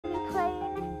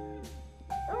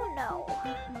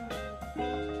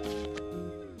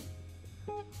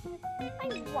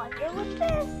wonder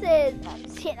what this is. I'm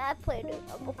seeing I played it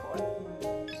before.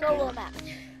 Solo match.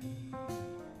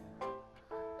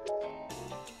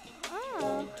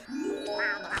 Oh.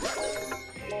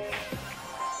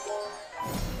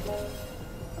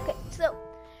 Okay, so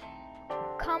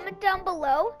comment down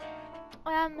below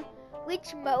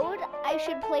which mode I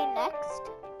should play next.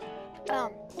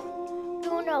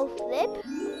 Uno Flip,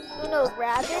 Uno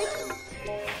Rabbit,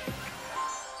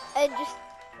 and just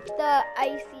the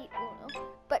Icy Uno.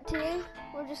 But today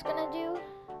we're just gonna do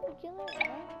regular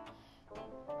Uno.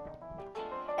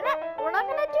 And we're not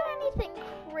gonna do anything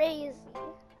crazy,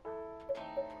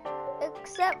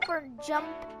 except for jump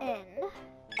in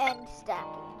and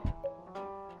stacking.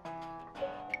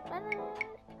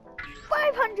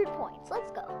 500 points,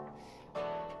 let's go.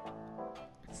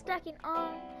 Stacking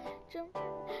on, jump.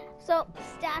 So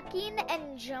stacking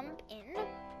and jump in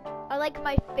are like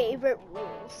my favorite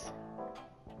rules.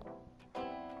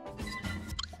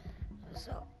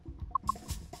 So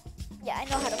yeah, I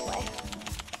know how to play.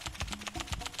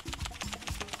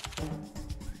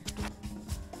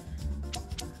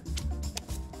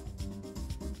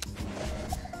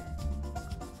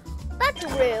 That's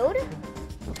rude.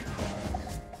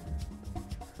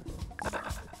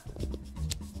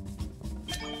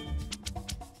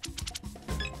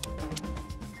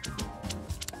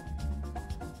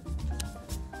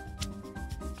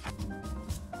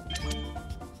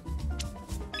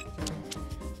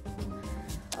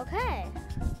 Okay.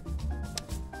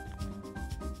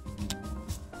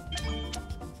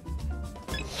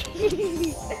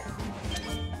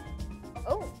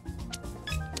 Oh.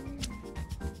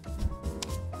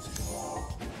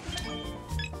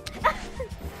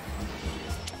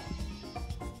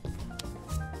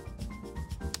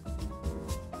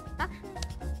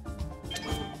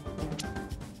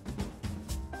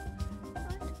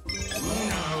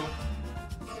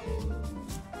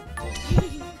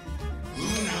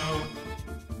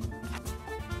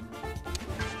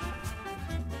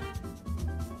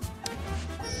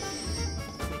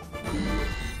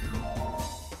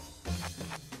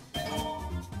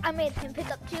 I made him pick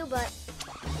up 2, but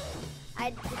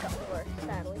I'd pick up 4,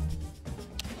 sadly.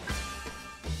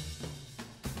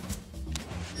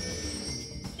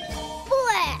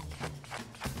 Flip!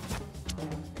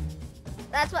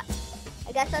 That's what,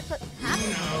 I guess that's what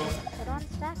happened. Put on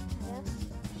stack, I guess.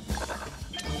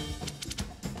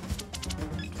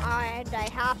 And I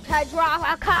have to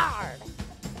draw a card.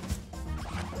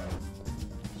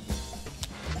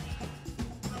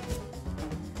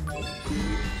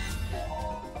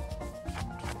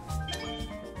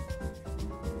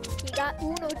 Got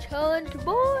Uno challenge,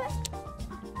 boy.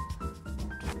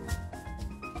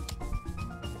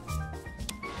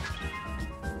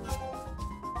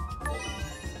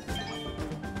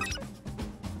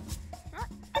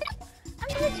 I'm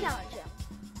gonna challenge him.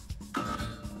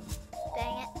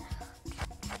 Dang it.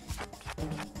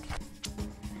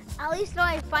 At least now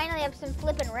I finally have some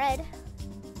flippin' red.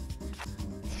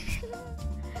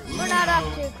 We're not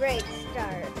off to a great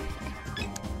start.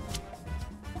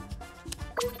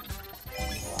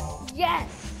 Yes!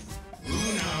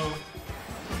 Uno.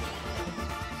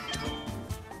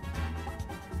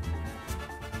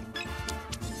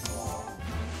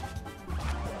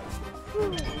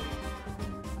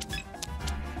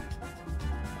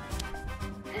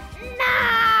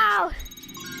 No!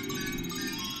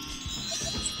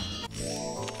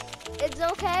 It's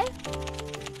okay.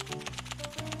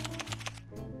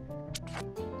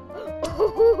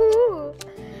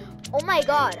 Oh my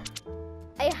god.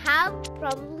 I have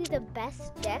probably the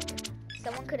best deck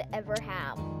someone could ever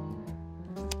have.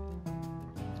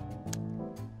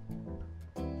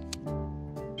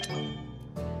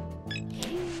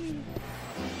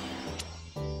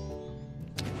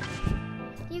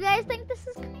 You guys think this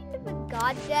is kind of a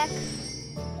god deck?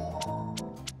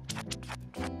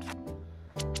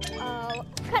 Oh,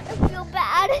 kind of feel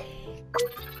bad.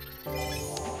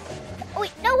 Oh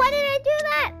wait, no, why did I do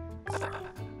that?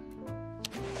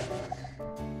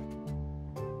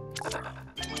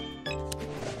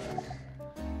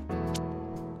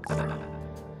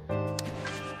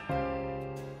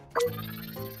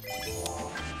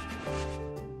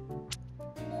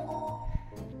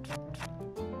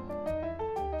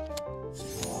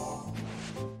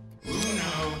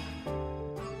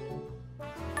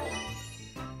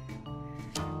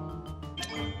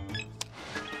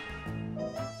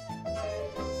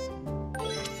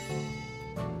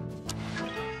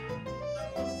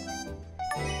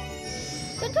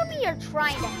 Don't tell me you're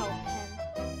trying to help him.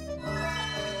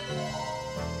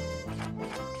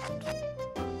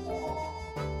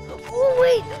 Oh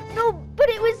wait, no, but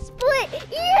it was split.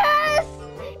 Yes!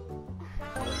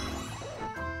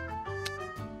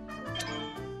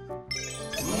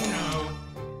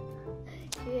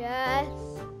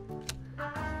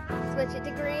 switch it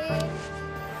to green.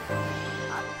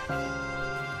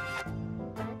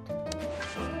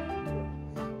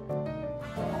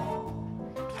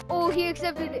 Oh, he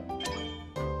accepted it.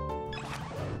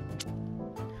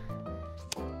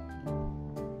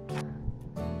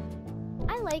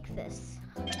 I like this.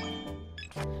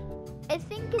 I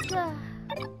think it's a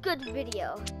good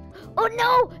video. Oh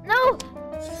no, no!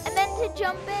 I meant to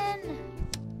jump in.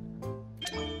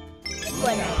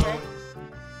 Whatever.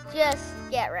 Just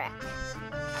get wrecked.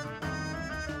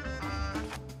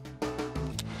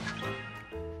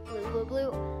 Blue, blue,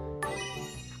 blue.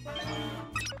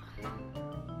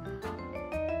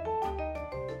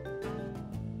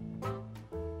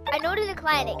 I know to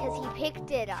decline it because he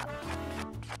picked it up.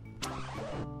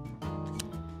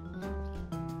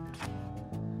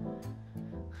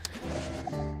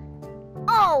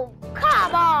 Oh,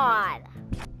 come on!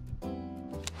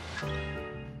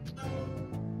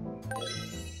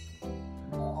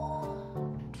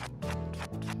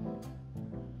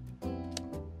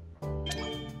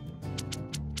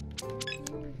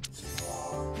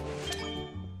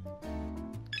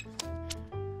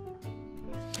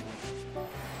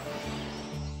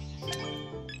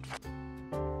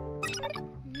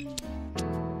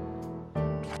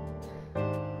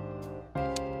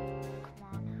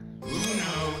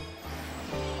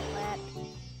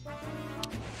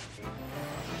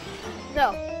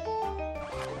 No.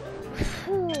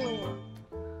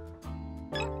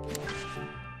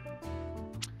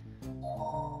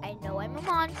 I know I'm a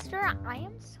monster. I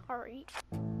am sorry.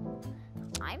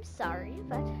 I'm sorry,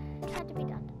 but it had to be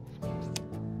done.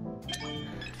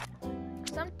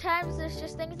 Sometimes there's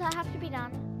just things that have to be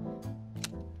done.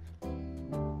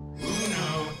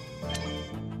 Uno.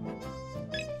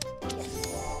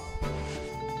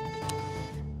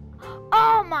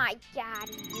 Oh my God,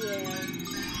 you.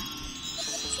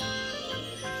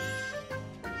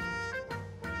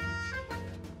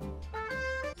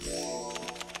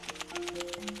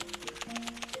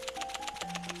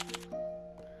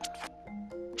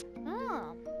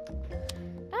 Oh,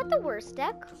 not the worst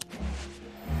deck.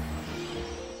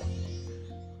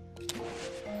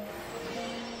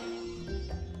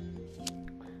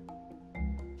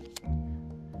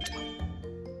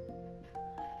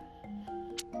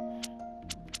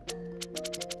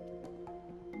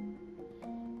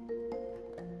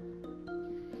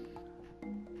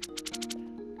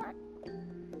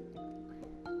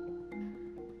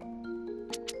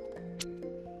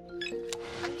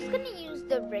 I'm just gonna use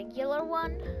the regular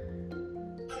one.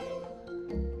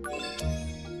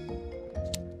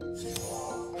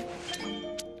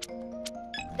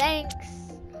 Thanks.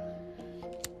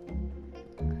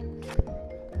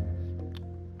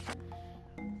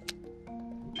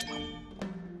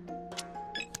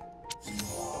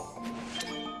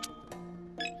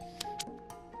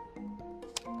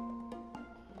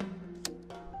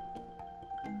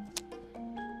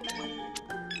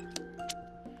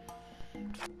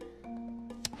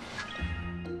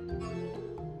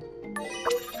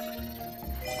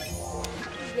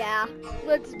 Yeah,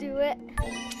 let's do it.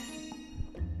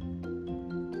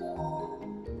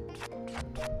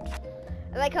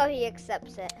 I like how he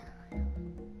accepts it.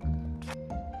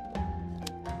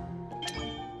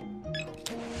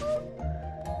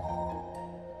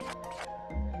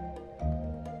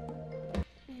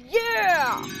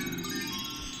 Yeah!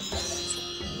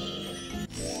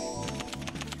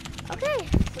 Okay,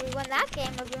 so we won that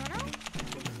game of Uno.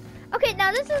 Okay,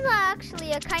 now this is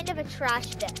actually a kind of a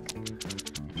trash deck.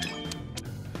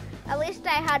 At least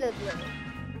I had a blue.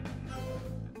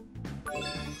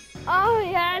 Oh,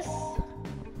 yes!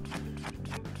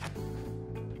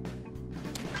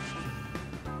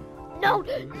 No,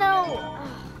 no!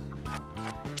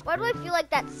 Why do I feel like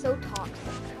that's so toxic?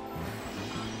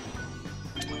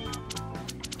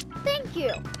 Thank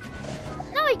you.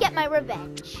 Now I get my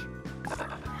revenge.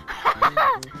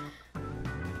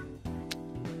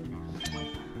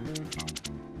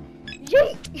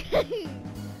 Yeet!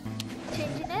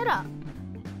 Changing it up.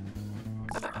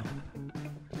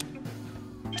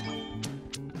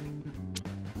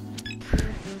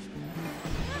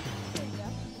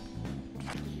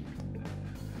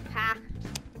 Ha.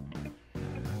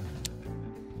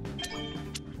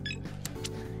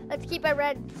 Let's keep it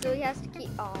red, so he has to keep.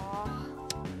 Aww.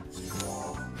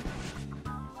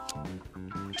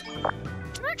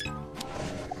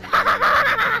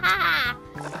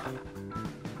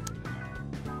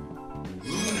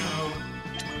 Uno.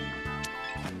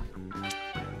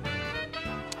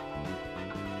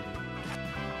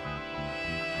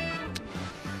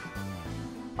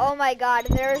 Oh my God,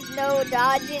 there's no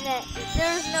dodging it.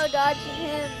 There's no dodging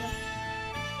him.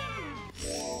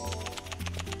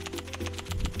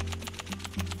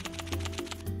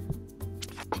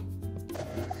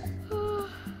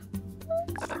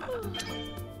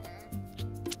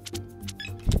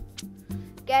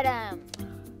 Get him.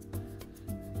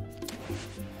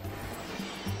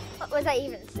 What was I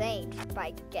even saying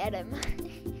by get him?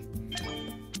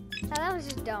 Oh, that was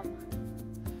just dumb.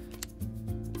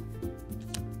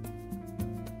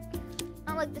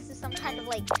 Not like this is some kind of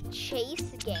like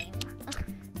chase game.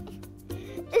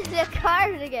 It's a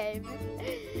card game.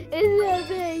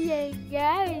 It's a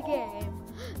card game.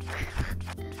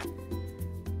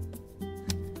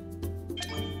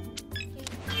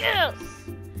 Yes!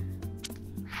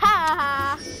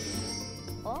 Ha!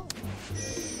 Oh.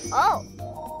 Oh.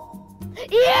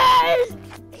 Yes!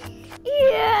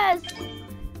 Yes!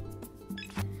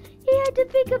 He had to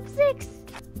pick up 6.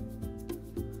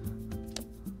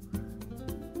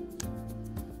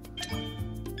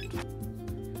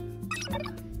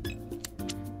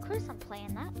 Of course I'm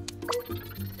playing that.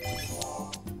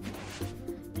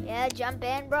 Yeah, jump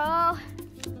in, bro. I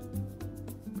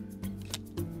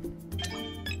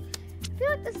feel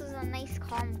like this is a nice,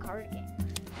 calm card game.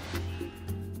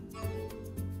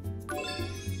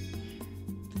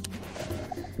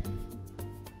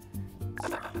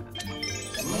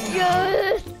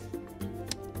 Yes!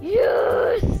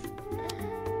 Yes!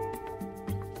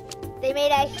 They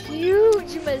made a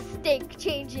huge mistake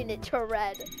changing it to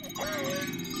red.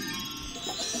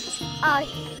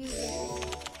 Okay.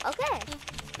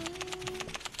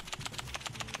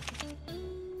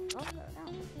 Oh, no.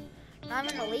 I'm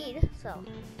in the lead, so.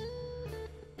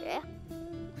 Yeah.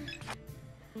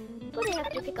 But I have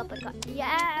to pick up a card.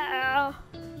 Yeah!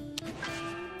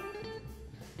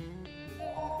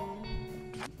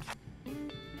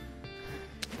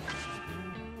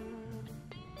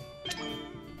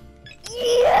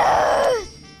 Yes!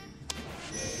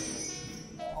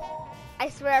 I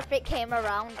swear if it came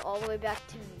around all the way back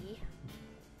to me.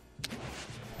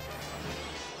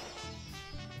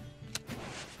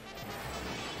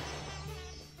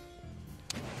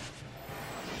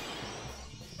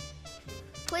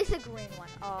 Place a green one.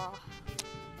 Oh.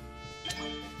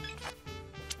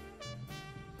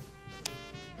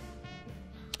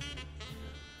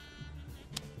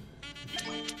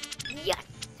 Yes!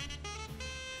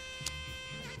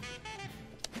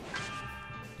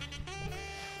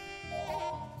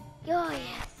 Oh,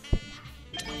 yes.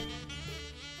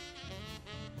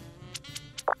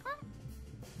 Huh?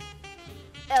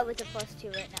 Oh, it's a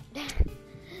 +2 right now.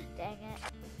 Dang it.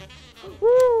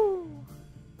 Woo!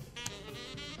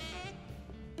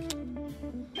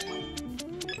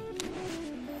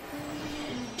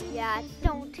 Yeah,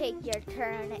 don't take your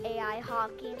turn, AI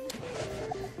Hawking.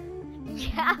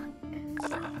 Yeah.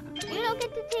 You don't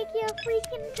get to take your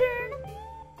freaking turn.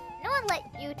 No one let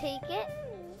you take it.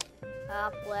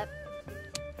 Flip.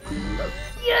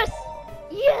 Yes!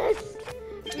 Yes!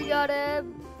 We got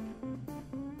him.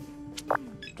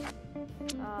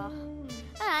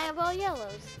 I have all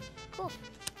yellows. Cool.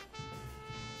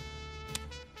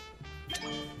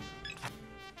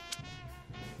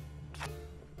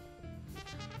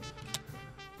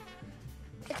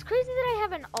 It's crazy that I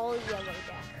have an all yellow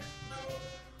deck.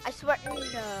 I swear, no. You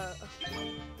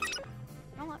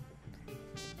know what?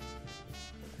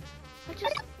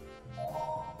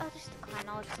 I'll just decline,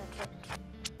 I'll accept it.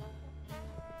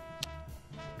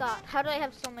 God, how do I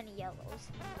have so many yellows?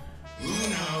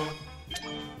 Uno.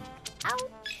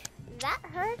 Ouch, that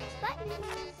hurts, that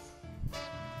means...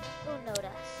 Who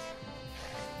noticed?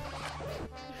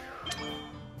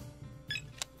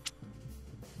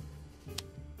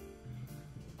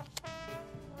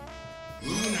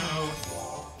 Uno.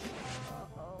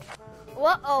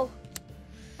 Uh-oh.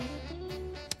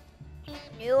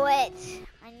 Knew it.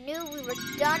 I knew we were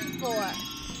done for.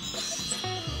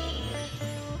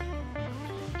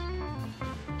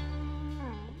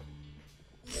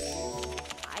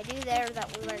 I knew there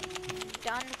that we were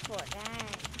done for. Dang.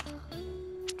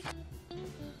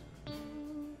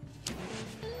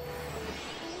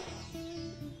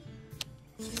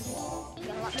 You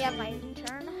gonna let me have my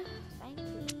turn? Thank you.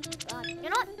 God. You know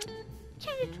what?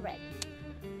 Change it to red.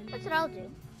 That's what I'll do.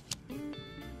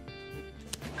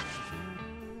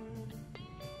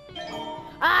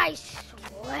 I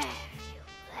swear, you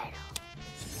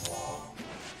little.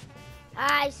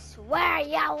 I swear,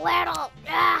 you little.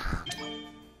 Ugh.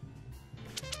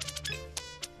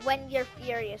 When you're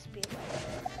furious, be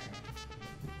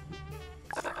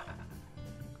like.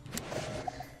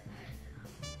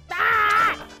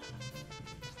 Ah!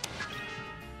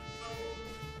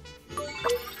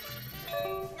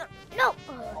 No.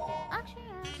 Oh, actually,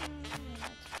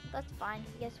 that's fine.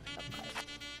 Yes, pick up cards.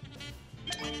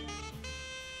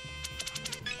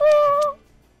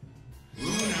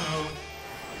 Uno.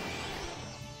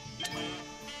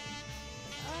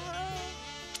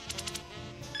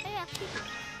 Yeah,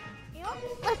 you know,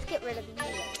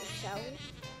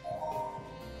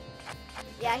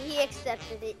 Yeah, he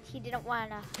accepted it. He didn't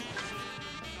want to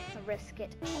risk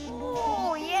it.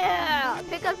 Oh, yeah!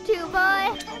 Pick up 2,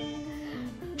 boy!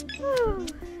 Whew.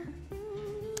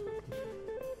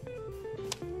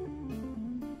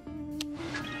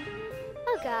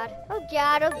 Oh, God. Oh,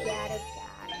 God. Oh, God. Oh, God.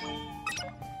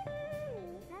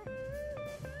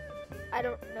 I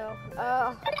don't know.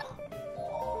 Oh.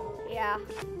 Yeah.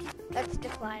 Let's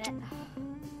decline it.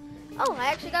 Oh, I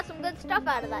actually got some good stuff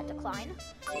out of that decline.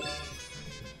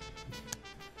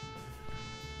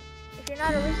 If you're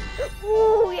not a risk...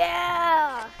 Ooh,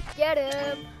 yeah! Get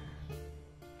him!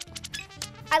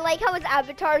 I like how his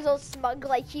avatar's all smug,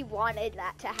 like he wanted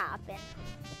that to happen.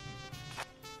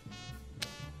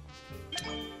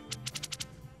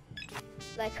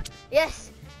 Like,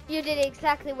 yes, you did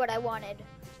exactly what I wanted.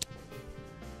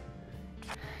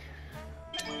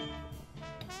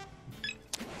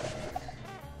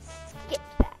 Skip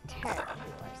that turn of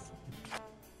yours.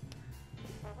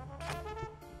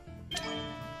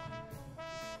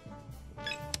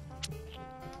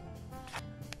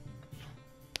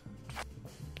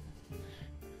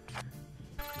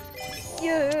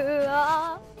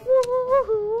 Yeah.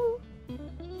 Woo-hoo-hoo.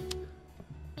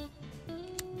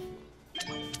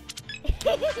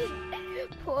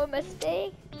 Poor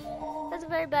mistake. That's a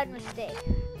very bad mistake,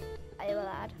 I will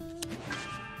add.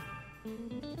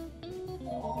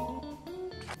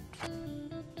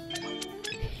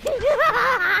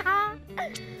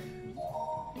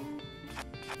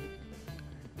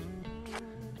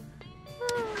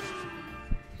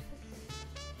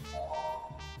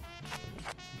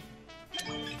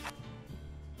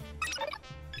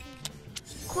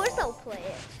 Of course I'll play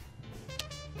it.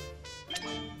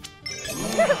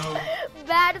 Uno.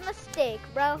 Bad mistake,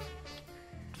 bro.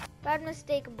 Bad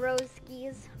mistake,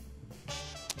 broskies.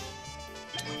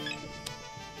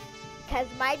 Because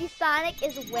Mighty Sonic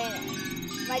is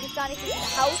winning. Mighty Sonic is in the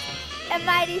house, and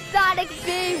Mighty Sonic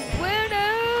be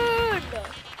winning!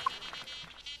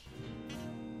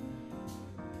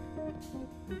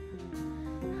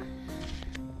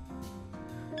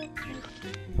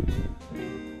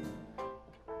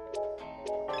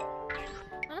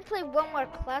 I'm gonna play one more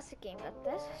classic game at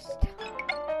this time.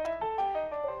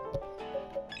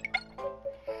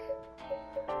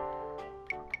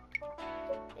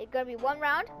 It's gonna be one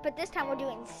round, but this time we're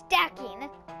doing stacking.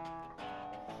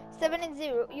 7 and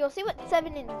 0. You'll see what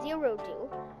 7 and 0 do.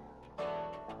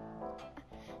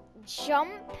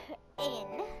 Jump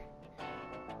in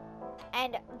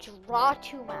and draw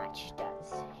 2 match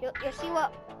does. You'll see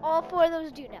what all 4 of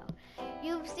those do now.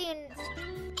 You've seen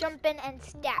jump in and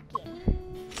stacking.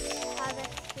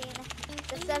 Haven't seen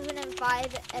the 7 and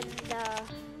 5 and the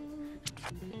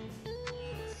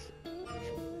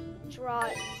draw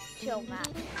 2 match.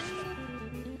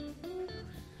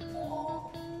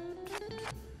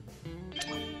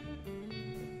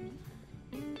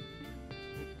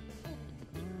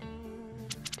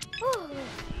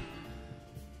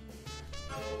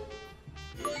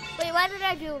 Wait, why did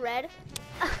I do red?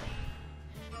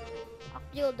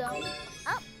 You'll don't.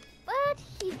 Oh, but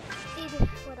he did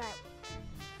what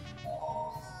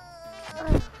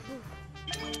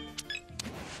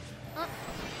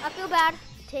I feel bad.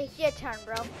 Take your turn,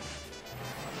 bro.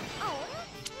 Oh,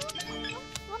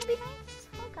 wanna be nice?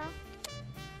 Okay.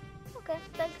 Okay,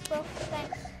 thanks, bro.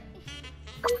 Thanks.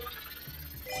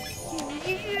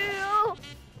 Yeah.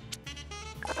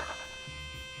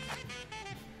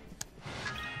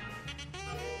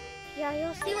 Yeah,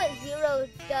 you'll see what 0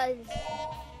 does in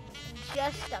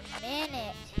just a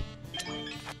minute.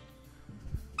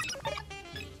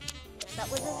 That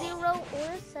was a 0 or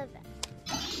a 7.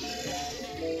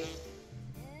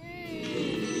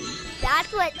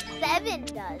 That's what 7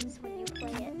 does when you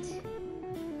play it.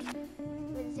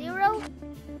 With 0.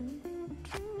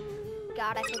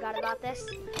 God, I forgot about this.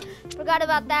 Forgot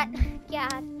about that.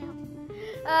 God, no.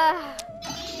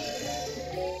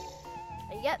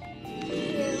 Yep.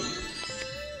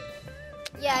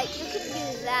 Yeah, you can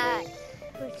do that,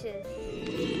 which is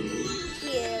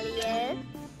curious.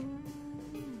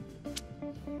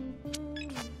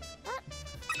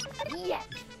 Yes.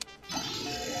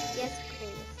 Yes,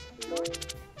 please.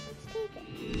 Let's take it.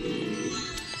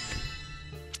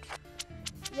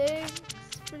 Thanks,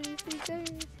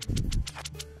 please.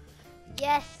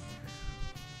 Yes.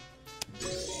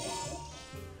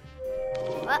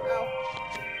 Uh-oh.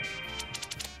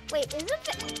 Wait, didn't I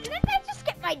just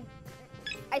get my...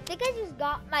 I think I just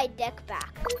got my deck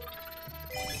back.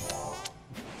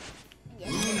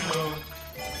 Yes. Uno.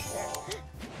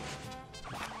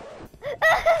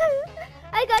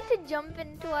 I got to jump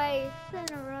in twice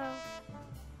in a row.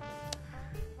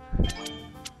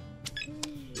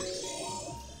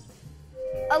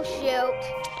 Oh shoot.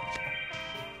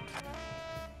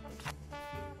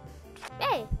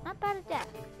 Hey, not bad a deck.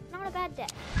 Not a bad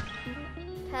deck.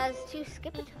 Has 2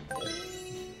 skip attacks.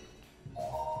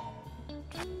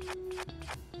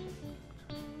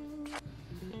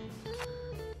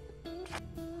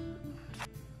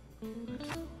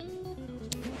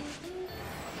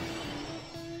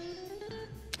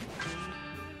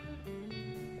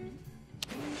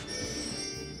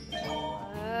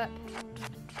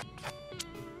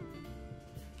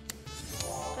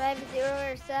 Do I have 0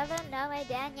 or 7? No, I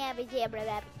don't have a 0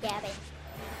 or 7.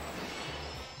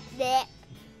 Bleh.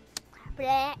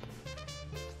 Bleh.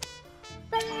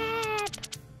 Bleh.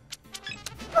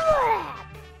 Bleh.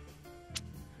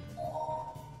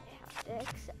 I have to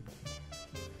accept it.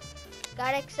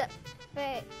 Gotta accept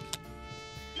fate.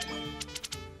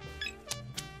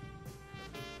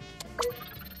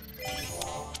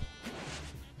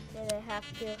 So they have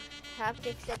to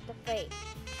accept the fate.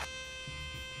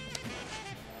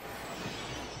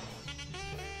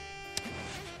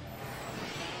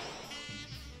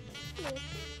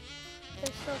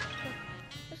 They're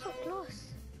so close.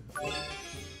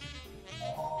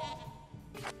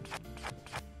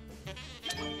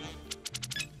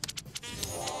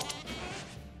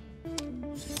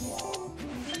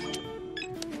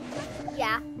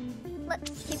 Yeah, let's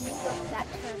keep going that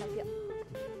turn of yours.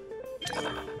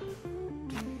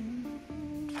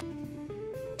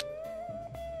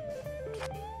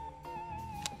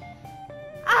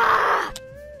 Ah!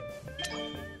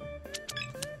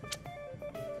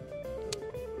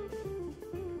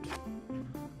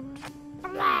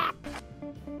 Blap!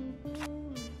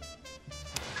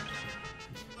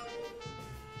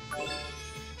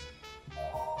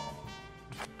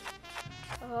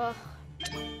 Oh.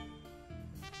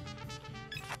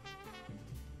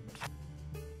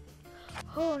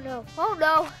 Oh no, oh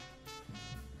no!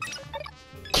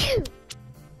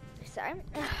 Sorry.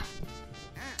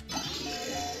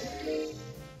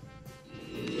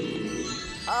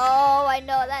 Oh, I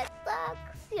know, that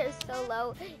sucks. You're so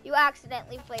low. You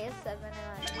accidentally play a 7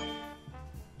 and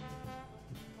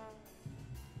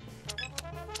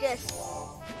just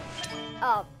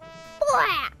a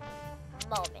flap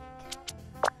moment.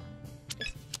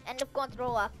 Just end up going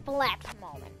through a flap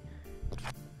moment.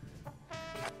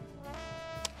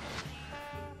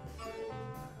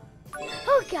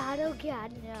 Oh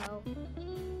god, no.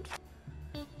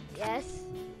 Yes.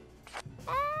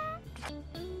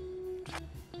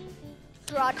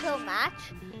 Draw till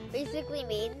match basically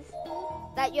means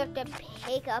that you have to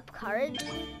pick up cards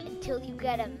until you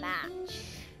get a match.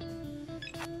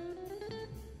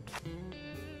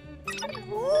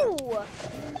 Ooh!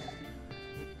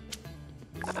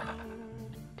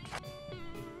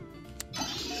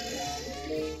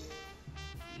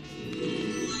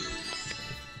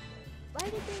 Why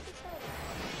did they decide?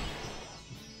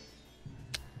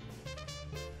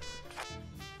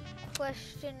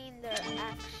 Questioning their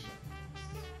actions.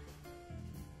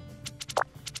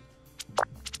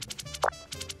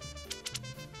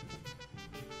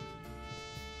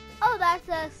 Oh, that's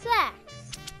a sex.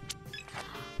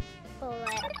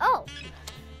 Oh.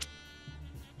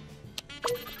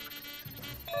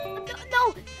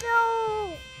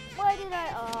 No! Why did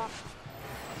I? Oh.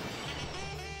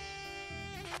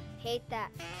 Hate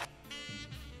that.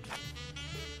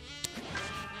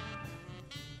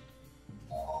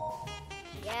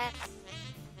 Yes.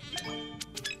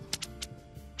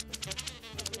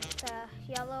 It's the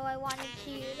yellow I wanted to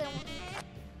use. I want to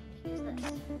use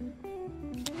this.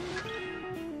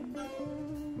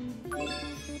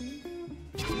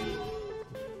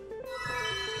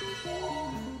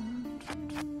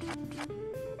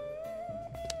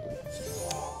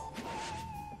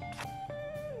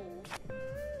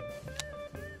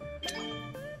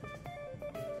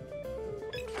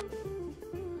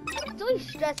 It's always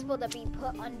stressful to be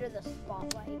put under the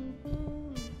spotlight.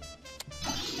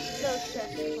 So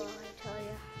stressful, I tell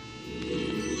you.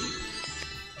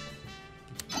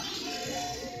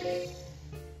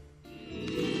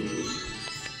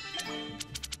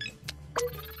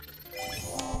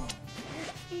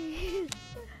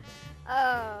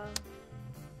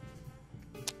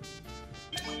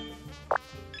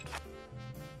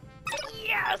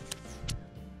 Yes!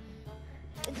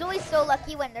 It's always so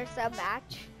lucky when there's a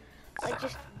match. Like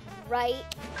just right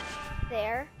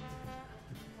there.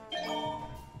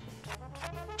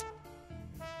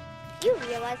 Do you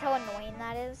realize how annoying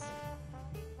that is?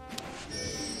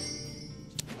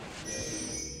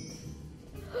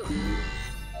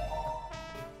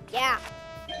 Yeah,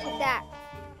 take that.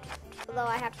 Although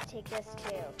I have to take this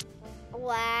too.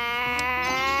 Blah.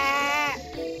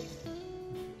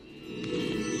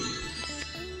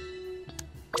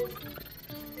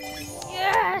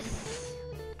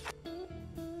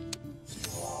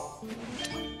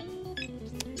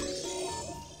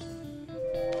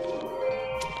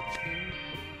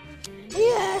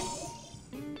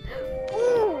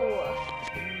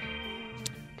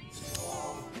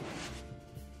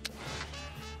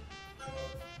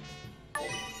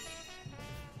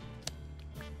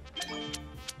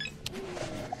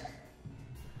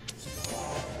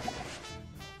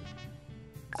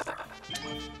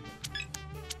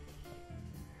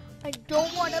 I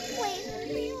don't want to play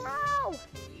 0.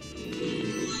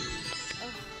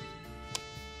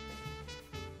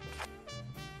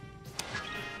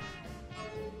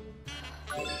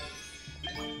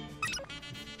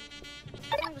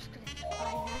 I'm just gonna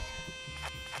try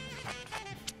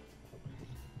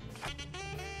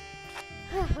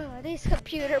that. These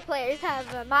computer players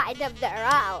have a mind of their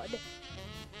own.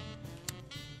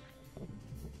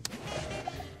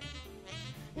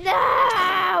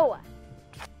 No!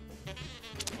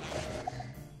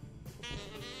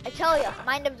 I tell you,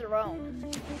 mind of their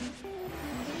own.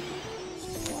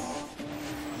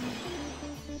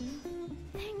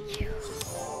 Thank you.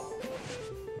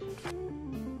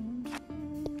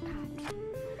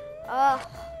 God.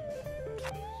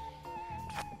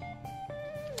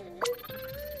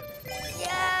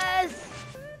 Yes!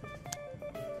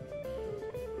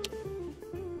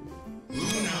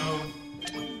 Uno.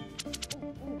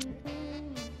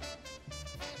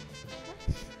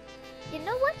 You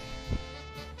know what?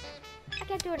 I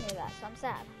can't do any of that, so I'm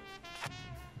sad.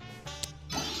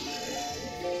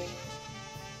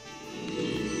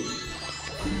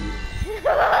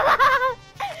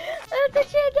 That's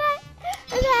what you get.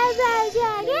 That's what you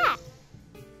get.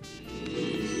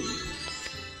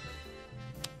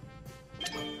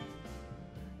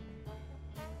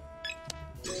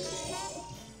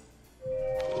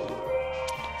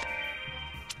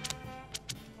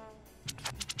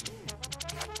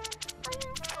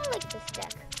 I like this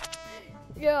deck.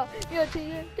 Yeah,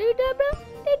 take that, bro.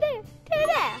 Take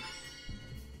that.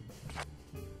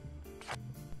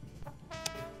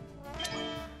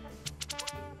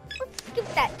 Let's skip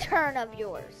that turn of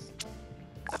yours.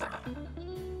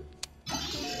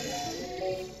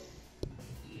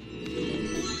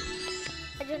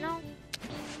 I don't know.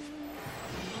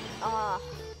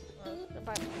 The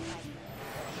button might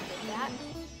do that.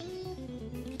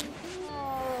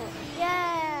 Oh,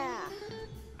 yeah.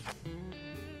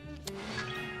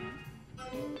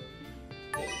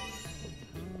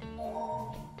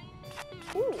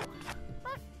 Ooh,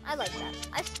 I like that.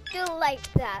 I still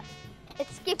like that. It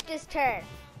skipped his turn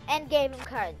and gave him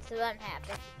cards, so I'm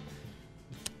happy.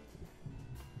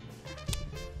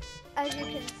 As you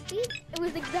can see, it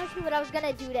was exactly what I was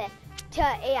gonna do to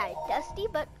AI Dusty,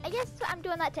 but I guess I'm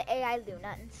doing that to AI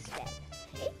Luna instead.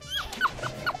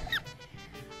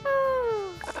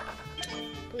 Oh.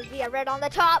 Please be a red on the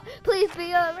top. Please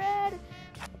be a red.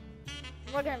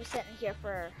 We're gonna be sitting here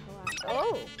for a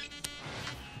while. Oh.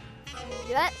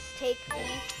 Yes, take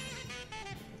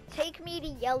me to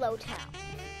Yellow Town.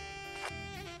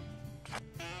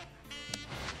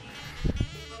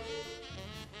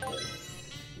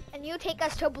 And you take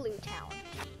us to Blue Town.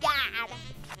 God!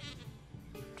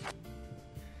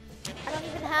 I don't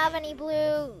even have any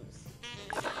blues.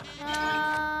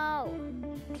 No!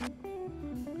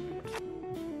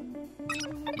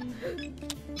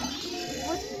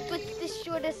 What's the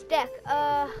shortest deck?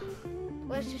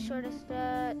 Where's the shortest,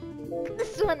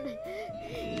 this one.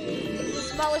 The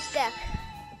smallest deck.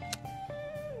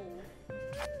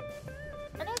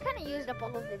 I know I kind of used up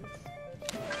all of its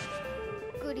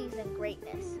goodies and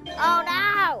greatness. Oh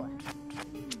no!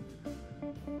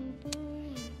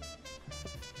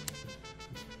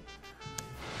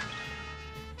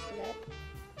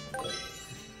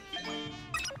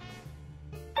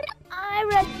 I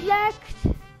reject.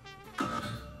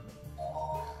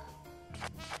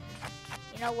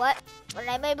 You know what? When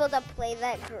I'm able to play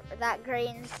that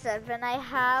green 7 I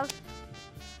have,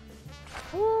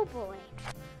 oh boy.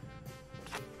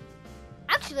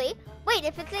 Actually, wait,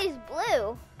 if it says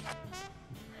blue.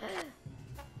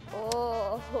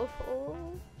 Oh,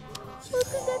 look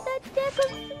at that deck of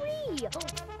 3.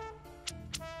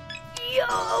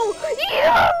 Yo!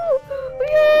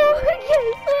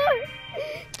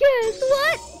 Guess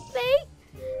what? Mate?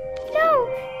 No!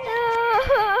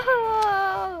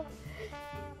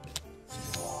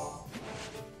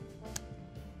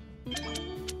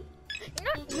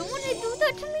 You want to do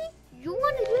that to me? You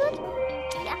want to do that to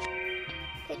me? Yeah.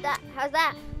 Take that. How's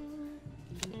that?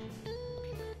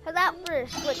 How's that for a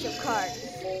switch of cards?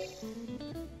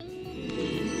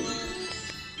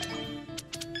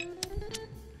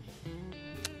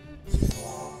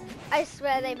 I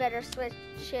swear they better switch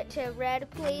it to red,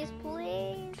 please,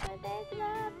 please. I beg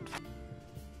them.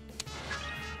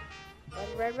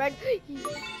 Red.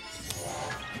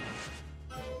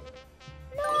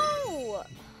 No!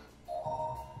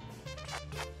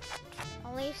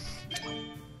 At least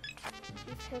he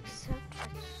picks up,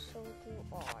 and so do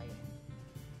I.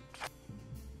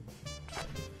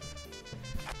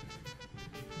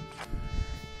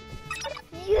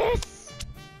 Yes!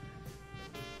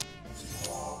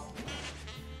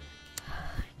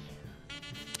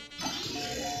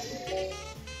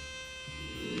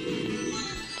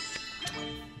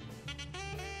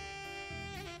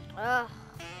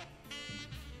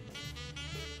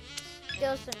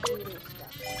 steal some voodoo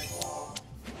stuff.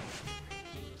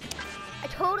 I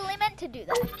totally meant to do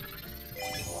that.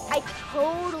 I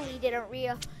totally didn't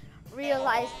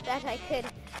realize that I could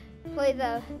play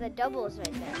the doubles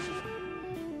right there.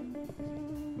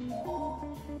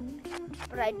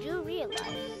 But I do realize.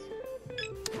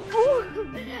 Ooh,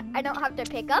 I don't have to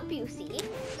pick up, you see.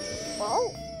 Whoa.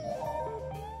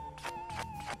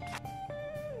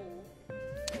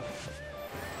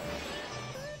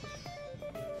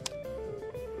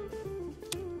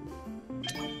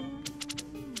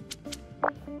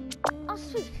 Oh,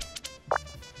 sweet.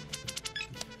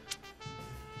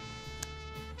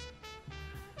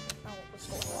 Oh, what was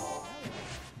going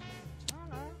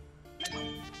on?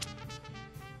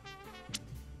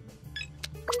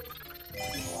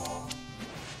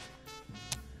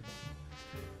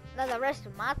 Now the rest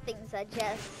of my things are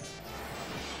just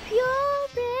pure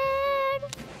red,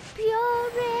 pure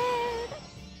red,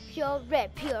 pure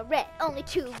red, pure red. Only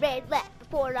 2 red left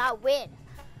before I win.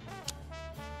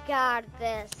 God,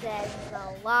 this is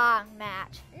a long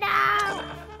match. No!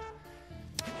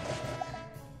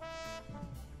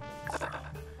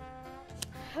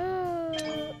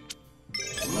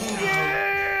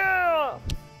 Yeah!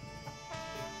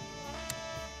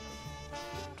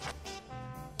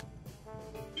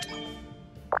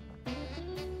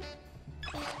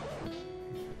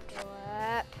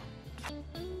 Flip,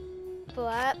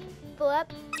 flip,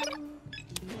 flip.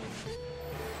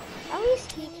 At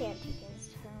least he can't take his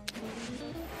turn.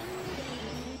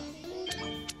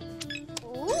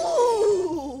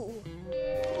 Ooh!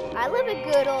 I live a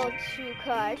good old 2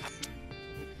 cards.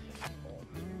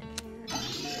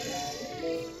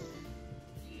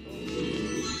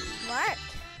 Smart.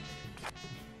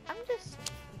 I'm just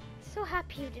so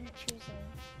happy you didn't choose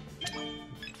me.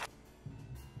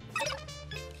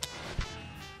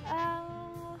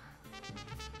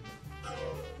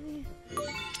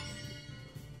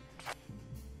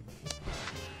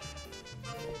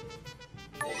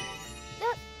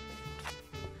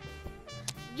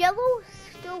 Yellow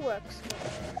still works for me.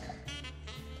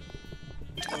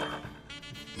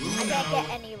 I can't get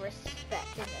any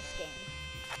respect in this game.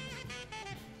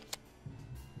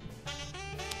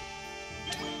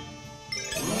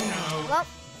 Well,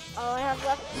 all I have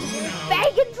left is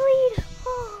Bacon's lead.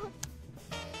 Oh.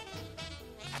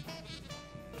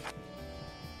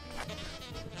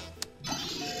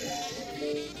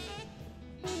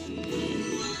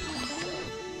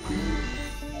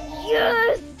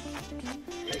 Yes!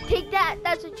 Take that,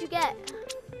 that's what you get.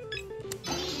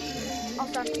 I'll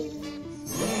start taking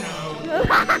these. And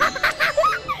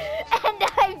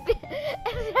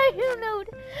I don't know.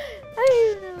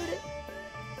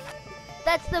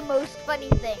 That's the most funny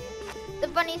thing. The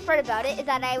funniest part about it is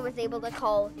that I was able to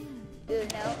call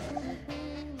Uno.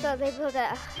 So I was able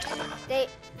to stay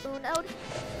Uno'd.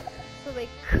 So they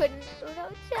couldn't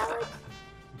Uno challenge.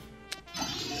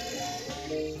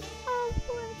 Oh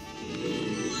boy.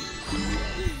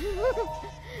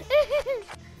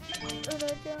 Uno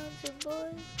challenge,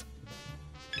 boys.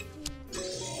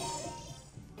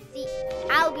 See,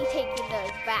 I'll be taking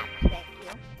those back, thank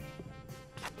you.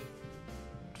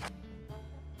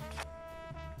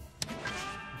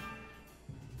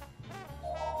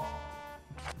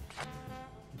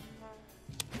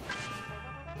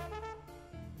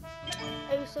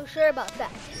 Are you so sure about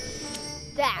that?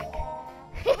 Stack.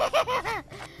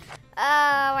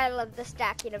 Oh, I love the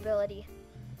stacking ability.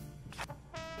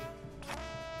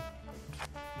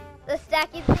 The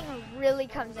stacking thing really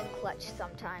comes in clutch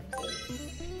sometimes.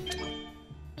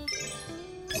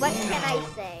 What can I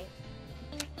say?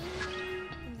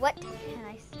 What can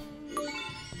I say?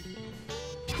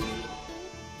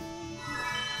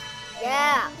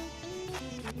 Yeah.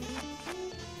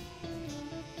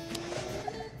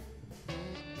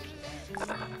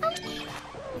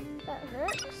 That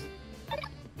hurts.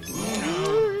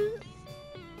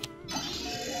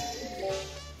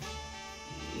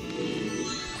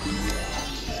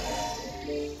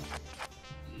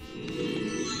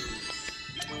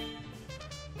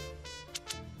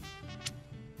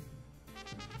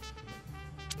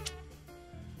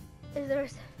 Is there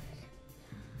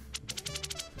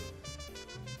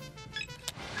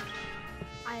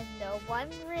I know I'm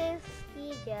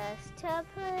risky just to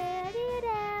put it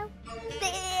out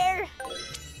there.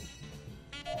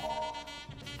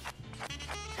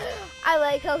 I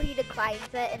like how he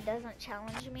declines it and doesn't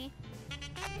challenge me.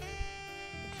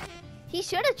 He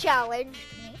should have challenged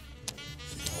me.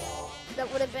 That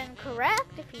would have been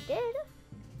correct if he did.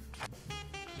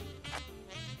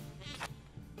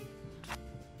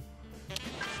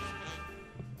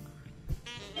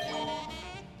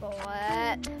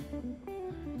 What?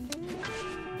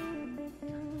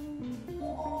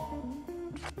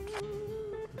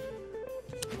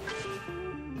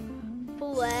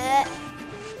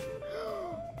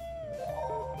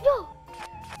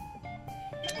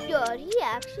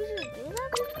 actually just do that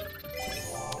for me?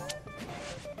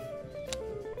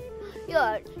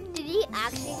 Yo, did he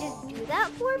actually just do that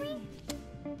for me?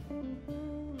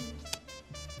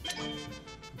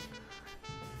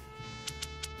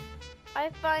 I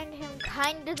find him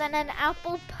kinder than an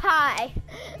apple pie.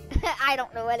 I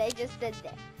don't know what I just did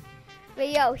there. But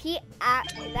yo, I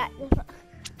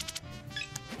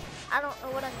don't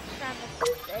know what I'm trying to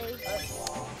say, but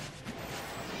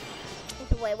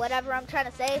either way, whatever I'm trying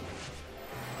to say,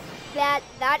 that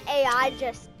AI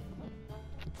just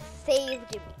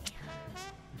saved me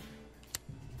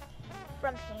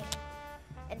from pain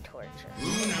and torture.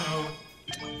 Uno.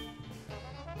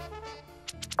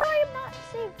 I am not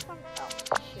saved from. Oh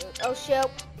shoot! Oh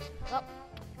shoot! Well,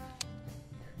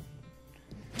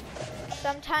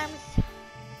 sometimes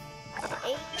an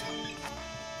 8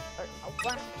 or a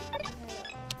 1.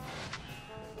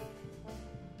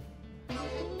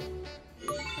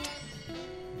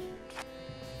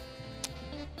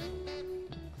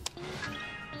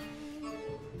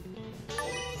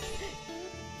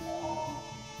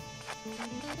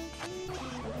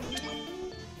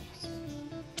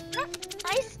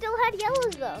 I still had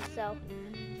yellows though, so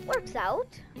works out,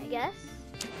 I guess.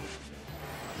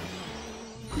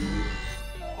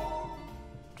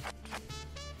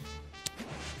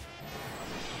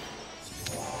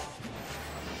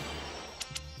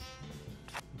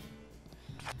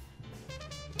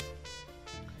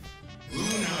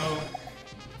 Uno.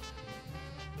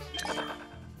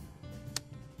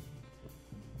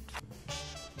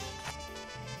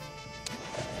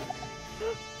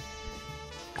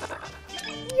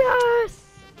 Yes!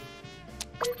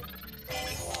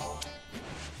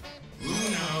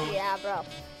 Uno. Yeah, bro.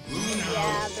 Uno.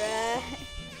 Yeah, bro.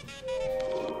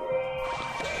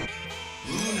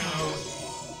 Uno.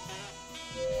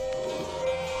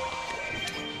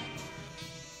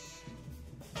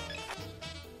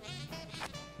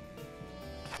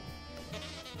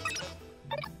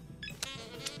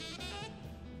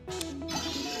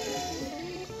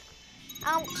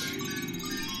 Ouch.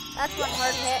 That's one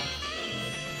hard hit.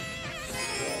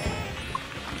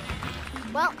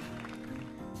 Well,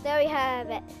 there we have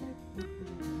it.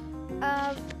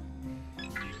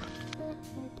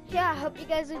 Yeah, I hope you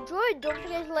guys enjoyed. Don't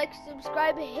forget to like,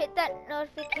 subscribe, and hit that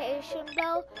notification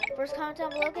bell. First comment down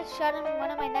below gets shout out in one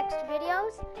of my next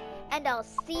videos. And I'll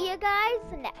see you guys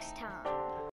next time.